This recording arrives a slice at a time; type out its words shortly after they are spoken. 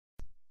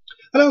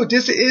Hello,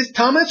 this is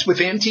Thomas with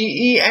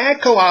MTE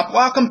Ag Co-op.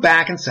 Welcome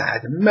back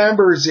inside the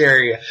members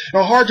area.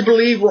 Now, hard to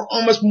believe we're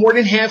almost more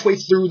than halfway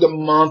through the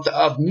month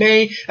of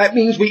May. That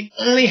means we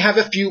only have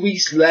a few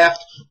weeks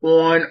left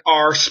on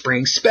our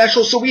spring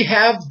special. So we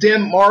have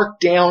them marked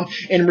down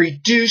and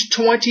reduced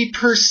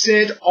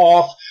 20%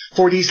 off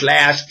for these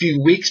last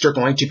few weeks. They're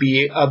going to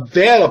be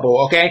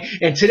available, okay?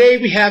 And today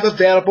we have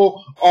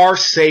available our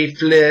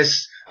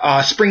SafeList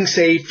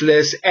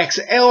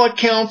CoopSpringSLXL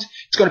account.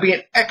 It's going to be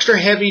an extra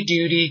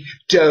heavy-duty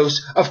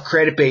dose of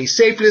credit-based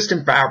SafeList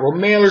and viral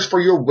mailers for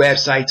your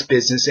website's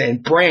business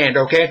and brand,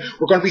 okay?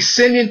 We're going to be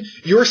sending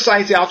your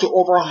sites out to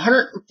over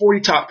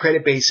 140 top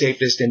credit-based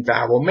SafeList and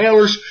viral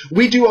mailers.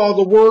 We do all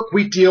the work.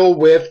 We deal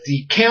with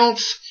the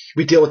counts.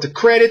 We deal with the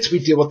credits. We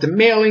deal with the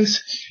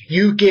mailings.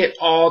 You get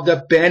all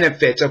the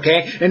benefits,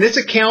 okay? And this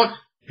account,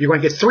 you're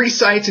going to get 3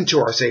 sites into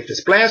our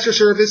SafeList Blaster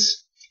service.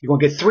 You're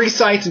going to get 3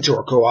 sites into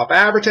our co-op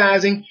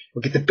advertising.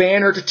 You'll get the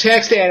banner to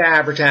text ad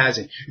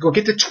advertising. You're going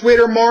to get the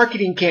Twitter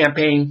marketing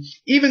campaign.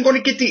 Even going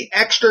to get the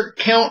extra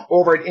account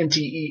over at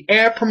MTE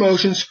Ad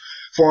Promotions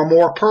for a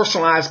more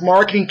personalized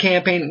marketing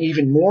campaign and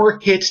even more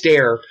hits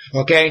there.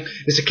 Okay?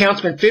 This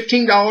account's been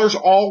 $15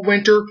 all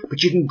winter,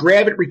 but you can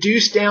grab it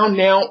reduced down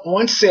now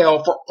on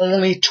sale for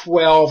only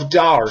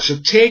 $12. So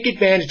take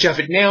advantage of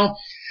it now.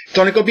 It's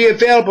only going to be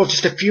available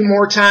just a few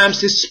more times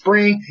this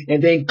spring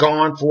and then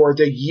gone for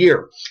the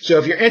year. So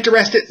if you're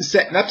interested in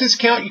setting up this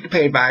account, you can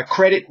pay by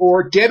credit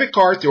or debit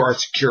card through our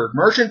secured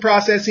merchant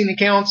processing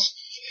accounts.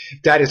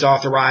 That is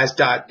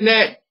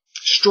authorized.net,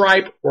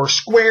 Stripe, or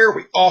Square.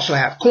 We also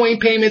have coin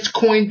payments,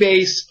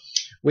 Coinbase.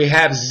 We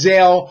have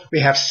Zelle.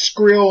 We have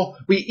Skrill.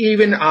 We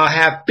even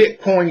have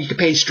Bitcoin. You can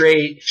pay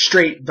straight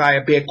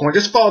via Bitcoin.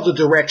 Just follow the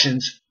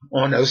directions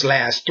on those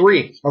last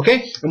 3.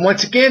 Okay? And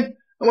once again,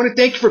 I want to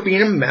thank you for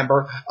being a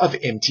member of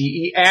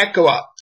MTE Ag Co-op.